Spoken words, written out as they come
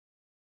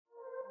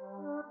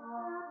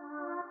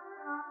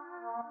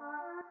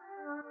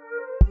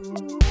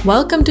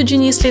Welcome to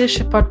Genius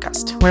Leadership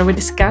Podcast, where we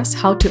discuss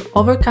how to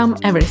overcome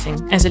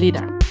everything as a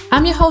leader.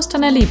 I'm your host,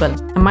 Anna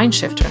Liebel, a mind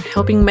shifter,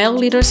 helping male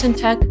leaders in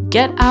tech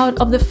get out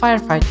of the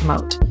firefighting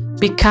mode,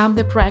 become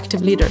the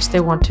proactive leaders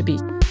they want to be,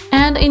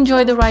 and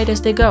enjoy the ride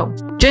as they go.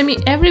 Join me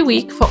every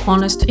week for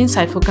honest,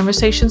 insightful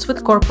conversations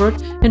with corporate,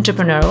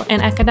 entrepreneurial,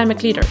 and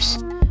academic leaders.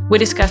 We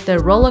discuss their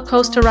roller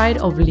coaster ride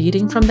of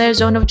leading from their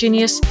zone of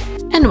genius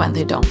and when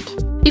they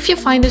don't. If you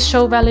find this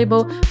show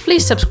valuable,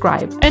 please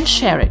subscribe and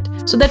share it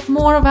so that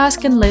more of us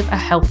can live a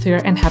healthier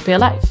and happier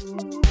life.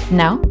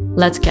 Now,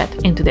 let's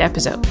get into the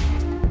episode.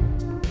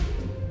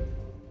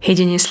 Hey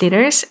Genius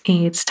Leaders,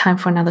 it's time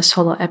for another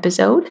solo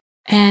episode,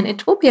 and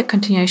it will be a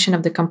continuation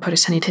of the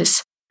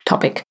comparisonitis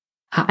topic.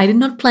 I did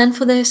not plan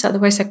for this,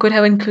 otherwise I could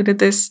have included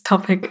this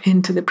topic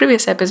into the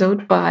previous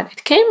episode, but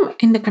it came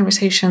in the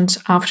conversations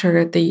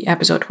after the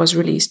episode was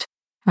released,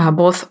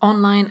 both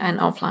online and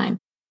offline.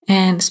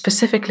 And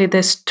specifically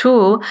this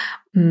tool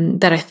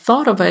that I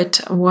thought of it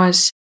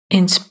was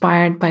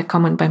inspired by a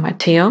comment by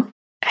Matteo.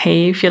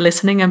 Hey, if you're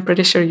listening, I'm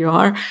pretty sure you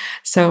are.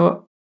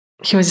 So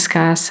he was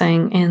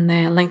discussing in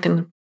the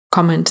LinkedIn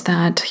comment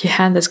that he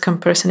had this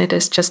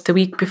comparisonitis just the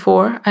week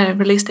before I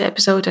released the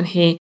episode, and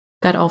he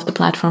got off the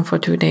platform for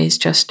 2 days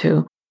just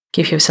to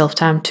give himself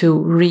time to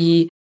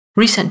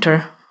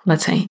recenter,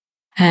 let's say,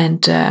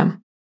 and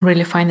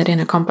really find that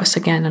inner compass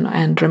again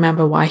and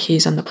remember why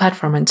he's on the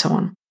platform and so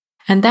on.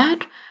 And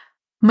that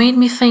made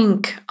me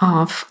think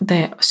of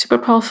the super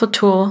powerful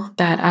tool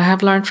that I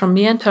have learned from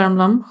Mia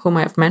Turnblom, whom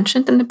I've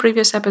mentioned in the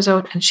previous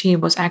episode, and she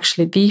was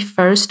actually the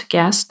first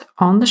guest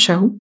on the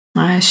show.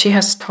 She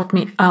has taught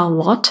me a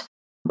lot,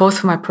 both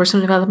for my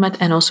personal development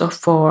and also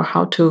for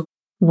how to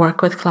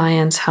work with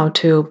clients, how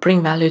to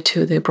bring value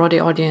to the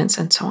broader audience,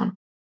 and so on.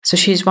 So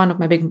she's one of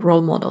my big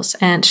role models,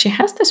 and she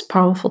has this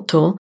powerful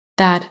tool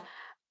that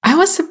I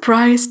was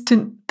surprised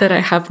that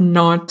I have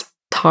not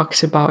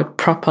talked about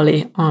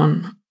properly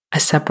on a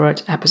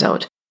separate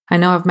episode. I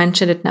know I've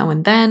mentioned it now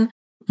and then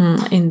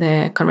in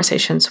the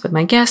conversations with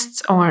my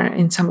guests or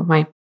in some of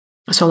my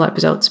solo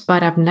episodes,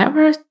 but I've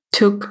never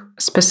took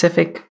a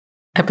specific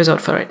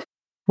episode for it,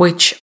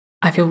 which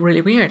I feel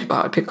really weird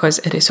about because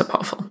it is so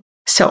powerful.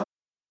 So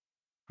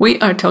we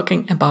are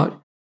talking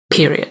about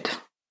period.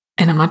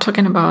 And I'm not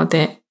talking about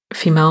the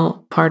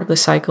female part of the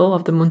cycle,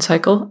 of the moon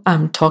cycle.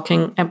 I'm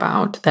talking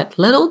about that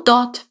little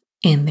dot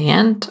in the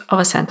end of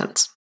a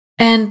sentence.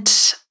 And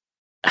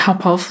how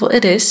powerful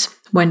it is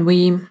when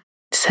we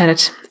set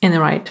it in the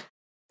right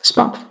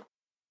spot.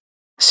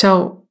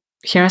 So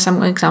here are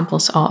some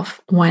examples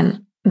of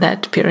when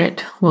that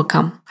period will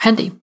come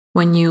handy.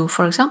 When you,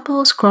 for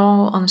example,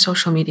 scroll on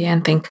social media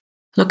and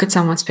look at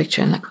someone's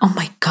picture and oh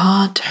my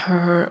God,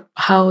 her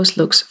house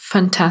looks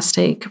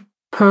fantastic,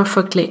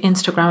 perfectly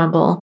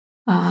Instagrammable,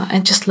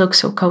 and just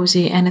looks so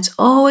cozy, and it's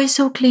always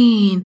so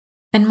clean.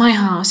 And my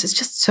house is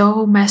just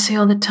so messy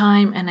all the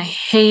time, and I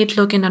hate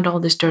looking at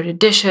all these dirty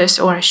dishes,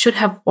 or I should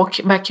have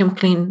vacuum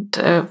cleaned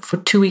for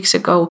 2 weeks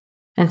ago,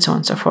 and so on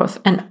and so forth.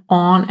 And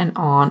on and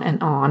on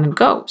and on it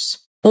goes.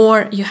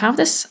 Or you have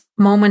this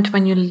moment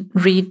when you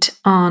read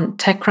on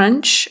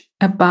TechCrunch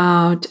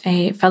about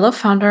a fellow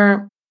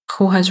founder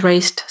who has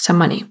raised some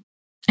money.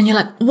 And you're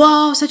like,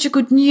 wow, such a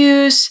good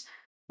news.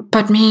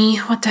 But me,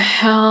 what the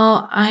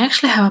hell? I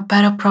actually have a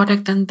better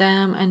product than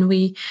them, and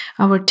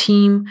our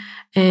team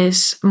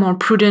is more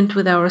prudent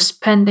with our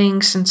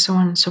spendings and so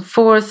on and so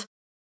forth.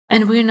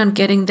 And we're not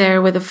getting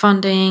there with the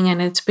funding, and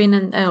it's been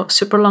a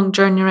super long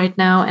journey right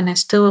now, and I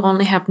still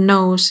only have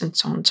no's, and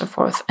so on and so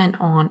forth, and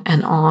on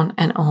and on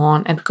and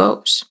on it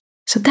goes.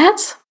 So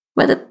that's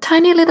where the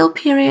tiny little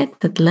period,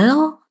 that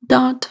little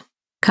dot,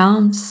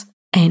 comes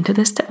onto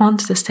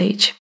the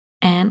stage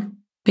and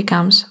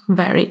becomes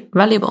very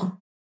valuable.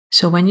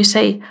 So when you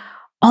say,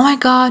 oh my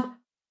God,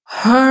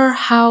 her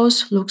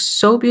house looks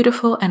so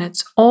beautiful and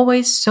it's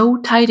always so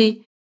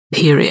tidy,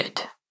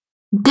 period.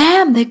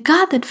 Damn, they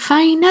got that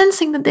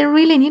financing that they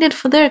really needed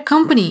for their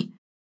company.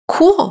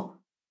 Cool.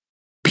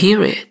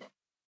 Period.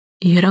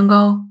 You don't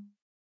go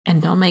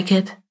and don't make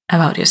it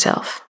about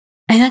yourself.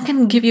 And I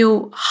can give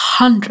you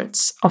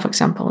hundreds of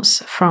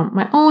examples from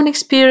my own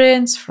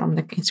experience, from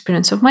the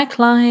experience of my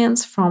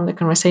clients, from the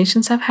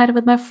conversations I've had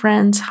with my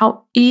friends,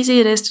 how easy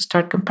it is to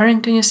start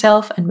comparing to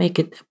yourself and make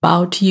it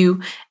about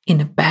you in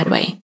a bad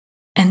way.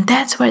 And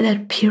that's where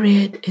that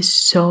period is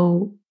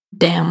so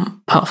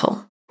damn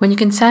powerful. When you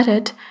can set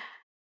it,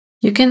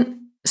 you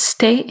can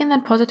stay in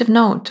that positive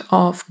note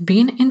of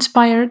being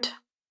inspired,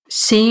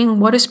 seeing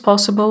what is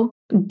possible,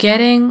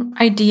 getting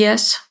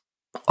ideas,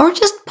 or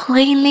just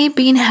plainly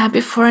being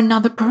happy for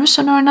another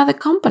person or another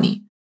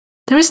company.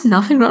 There is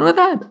nothing wrong with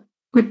that.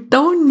 We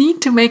don't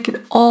need to make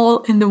it all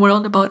in the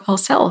world about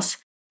ourselves.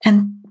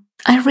 And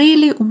I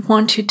really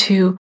want you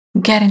to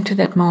get into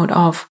that mode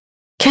of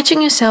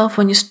catching yourself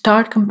when you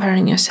start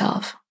comparing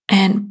yourself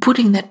and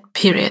putting that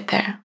period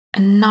there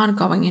and not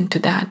going into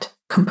that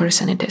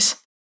comparisonitis.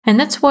 And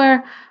that's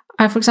where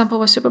I, for example,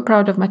 was super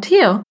proud of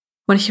Matteo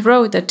when he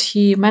wrote that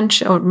he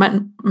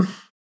mentioned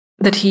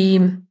that he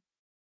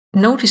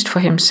noticed for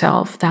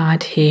himself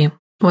that he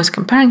was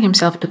comparing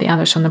himself to the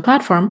others on the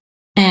platform,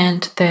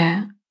 and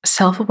the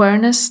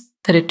self-awareness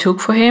that it took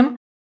for him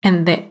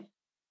and the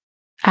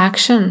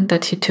action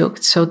that he took,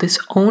 so this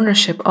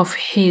ownership of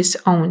his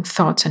own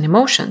thoughts and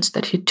emotions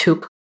that he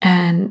took,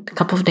 and a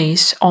couple of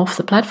days off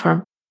the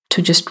platform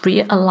to just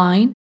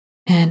realign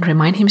and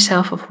remind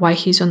himself of why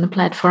he's on the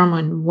platform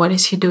and what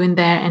is he doing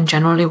there, and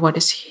generally what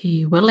is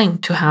he willing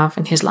to have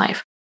in his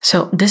life.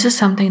 So this is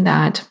something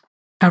that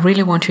I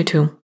really want you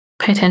to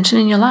pay attention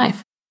in your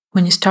life.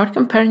 When you start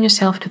comparing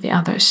yourself to the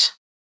others,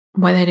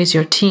 whether it is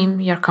your team,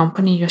 your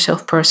company,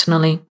 yourself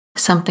personally,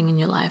 something in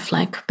your life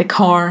like the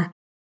car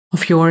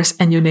of yours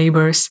and your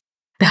neighbors,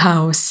 the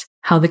house,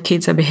 how the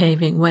kids are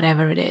behaving,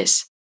 whatever it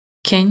is,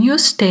 can you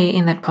stay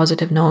in that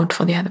positive note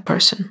for the other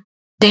person?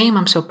 Damn,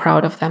 I'm so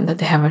proud of them that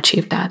they have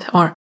achieved that.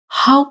 Or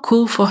how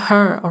cool for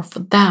her or for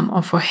them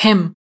or for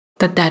him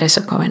that that is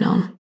going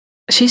on.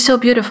 She's so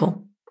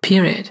beautiful,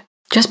 period.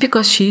 Just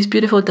because she's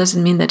beautiful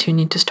doesn't mean that you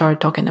need to start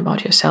talking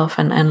about yourself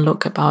and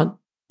look about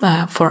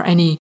for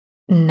any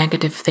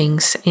negative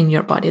things in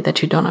your body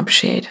that you don't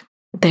appreciate.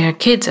 Their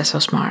kids are so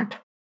smart,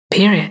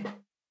 period.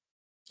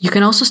 You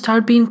can also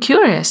start being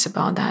curious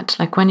about that.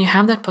 Like when you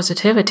have that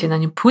positivity,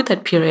 then you put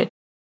that period,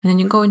 and then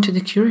you go into the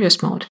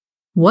curious mode.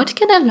 What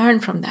can I learn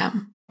from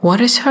them? What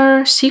is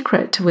her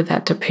secret with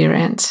that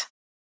appearance?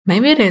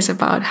 Maybe it is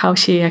about how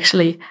she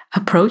actually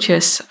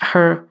approaches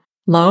her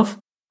love,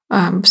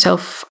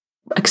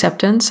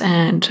 self-acceptance,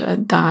 and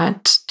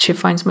that she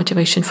finds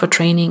motivation for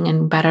training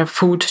and better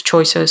food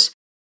choices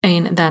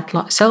in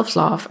that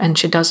self-love, and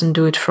she doesn't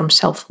do it from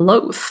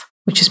self-loathe,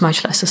 which is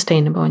much less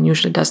sustainable and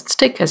usually doesn't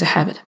stick as a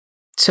habit.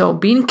 So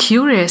being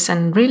curious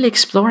and really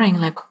exploring,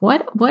 like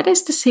what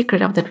is the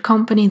secret of that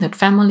company, that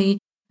family,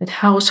 that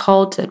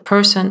household, that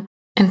person,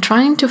 and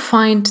trying to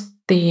find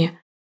the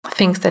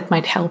things that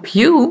might help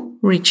you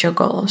reach your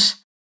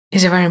goals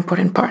is a very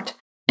important part.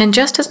 And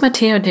just as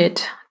Matteo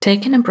did,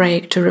 taking a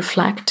break to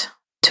reflect,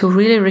 to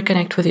really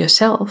reconnect with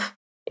yourself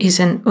is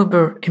an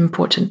uber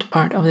important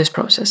part of this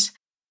process.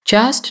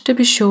 Just to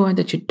be sure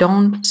that you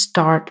don't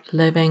start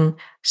living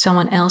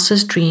someone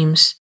else's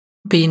dreams,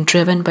 being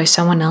driven by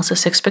someone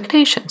else's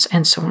expectations,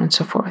 and so on and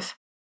so forth.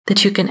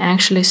 That you can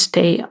actually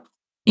stay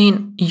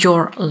in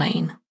your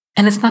lane.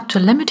 And it's not to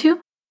limit you,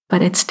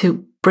 but it's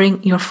to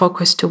bring your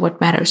focus to what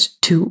matters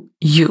to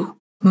you.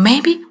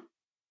 Maybe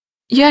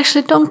you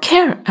actually don't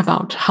care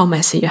about how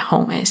messy your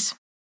home is.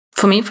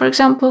 For me, for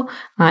example,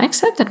 I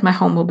accept that my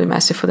home will be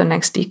messy for the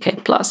next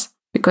decade plus,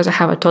 because I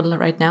have a toddler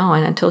right now,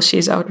 and until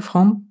she's out of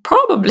home,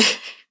 probably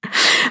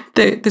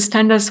the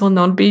standards will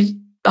not be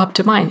up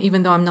to mine,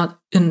 even though I'm not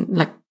in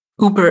like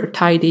uber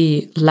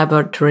tidy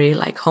laboratory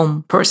like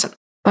home person.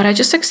 But I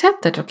just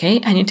accept that, okay,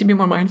 I need to be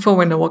more mindful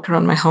when I walk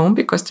around my home,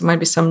 because there might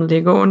be some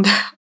Lego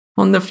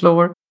on the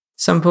floor,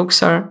 some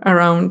books are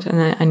around,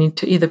 and I need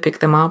to either pick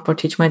them up or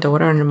teach my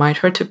daughter and remind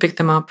her to pick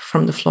them up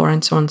from the floor,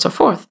 and so on and so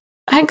forth.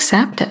 I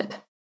accept it.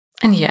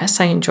 And yes,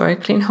 I enjoy a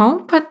clean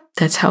home, but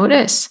that's how it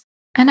is.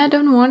 And I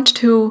don't want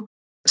to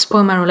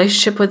spoil my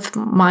relationship with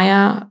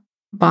Maya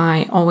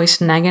by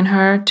always nagging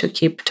her to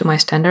keep to my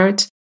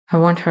standards.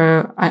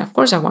 Of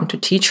course, I want to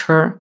teach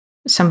her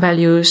some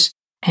values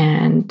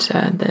and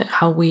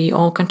how we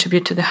all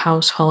contribute to the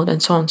household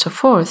and so on and so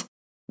forth,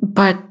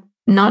 but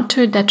not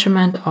to a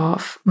detriment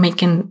of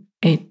making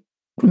it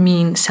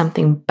mean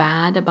something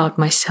bad about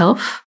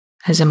myself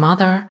as a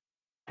mother,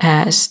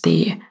 as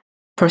the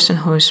person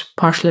who is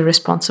partially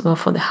responsible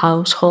for the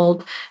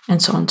household,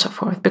 and so on and so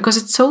forth. Because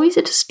it's so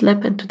easy to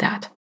slip into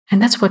that.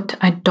 And that's what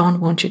I don't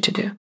want you to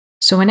do.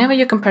 So whenever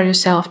you compare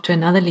yourself to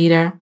another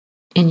leader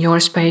in your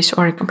space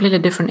or a completely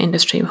different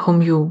industry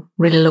whom you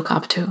really look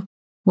up to,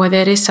 where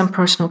there is some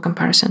personal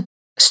comparison,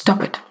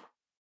 stop it.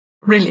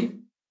 Really,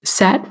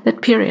 set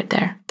that period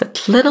there,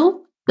 that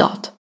little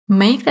dot.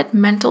 Make that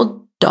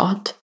mental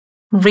dot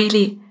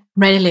really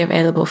readily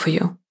available for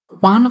you.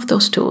 One of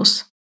those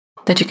tools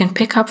that you can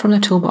pick up from the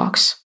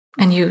toolbox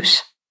and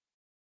use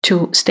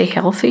to stay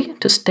healthy,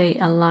 to stay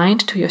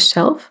aligned to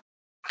yourself,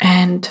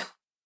 and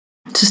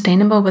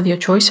sustainable with your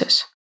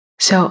choices.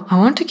 So I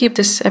want to keep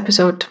this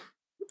episode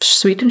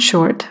sweet and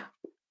short.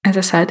 As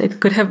I said, it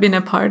could have been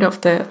a part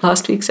of the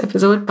last week's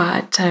episode,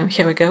 but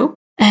here we go.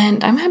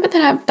 And I'm happy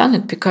that I've done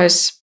it,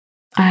 because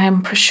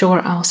I'm for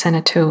sure I'll send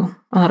it to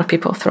a lot of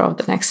people throughout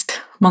the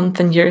next month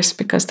and years,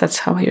 because that's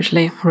how I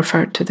usually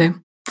refer to the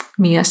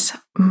Mia's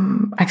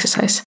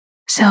exercise.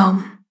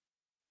 So,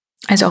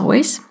 as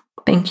always,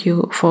 thank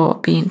you for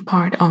being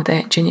part of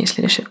the Genius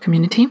Leadership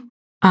community.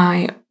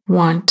 I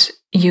want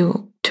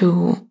you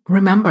to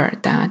remember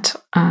that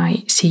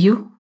I see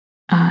you,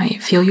 I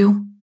feel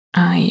you,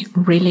 I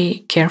really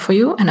care for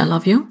you, and I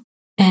love you.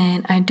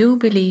 And I do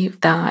believe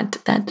that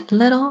that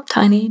little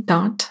tiny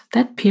dot,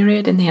 that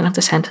period in the end of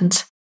the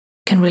sentence,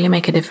 can really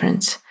make a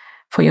difference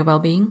for your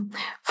well-being,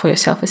 for your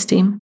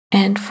self-esteem,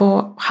 and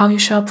for how you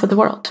show up for the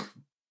world,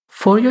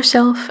 for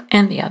yourself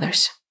and the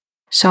others.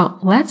 So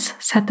let's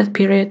set that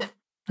period,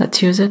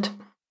 let's use it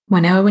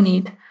whenever we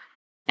need,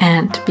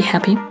 and be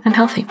happy and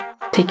healthy.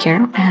 Take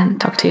care, and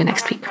talk to you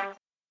next week.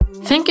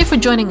 Thank you for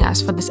joining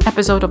us for this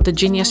episode of the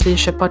Genius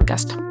Leadership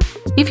Podcast.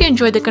 If you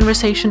enjoyed the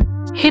conversation,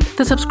 hit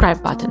the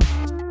subscribe button.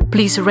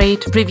 Please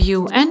rate,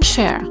 review, and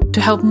share to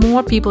help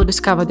more people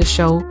discover the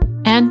show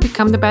and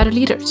become the better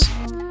leaders.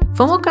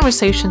 For more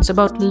conversations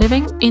about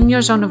living in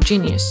your zone of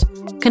genius,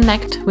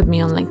 connect with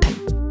me on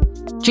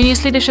LinkedIn.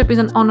 Genius Leadership is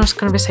an honest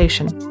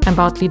conversation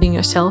about leading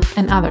yourself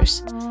and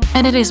others,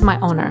 and it is my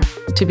honor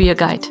to be a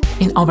guide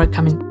in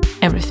overcoming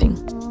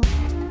everything.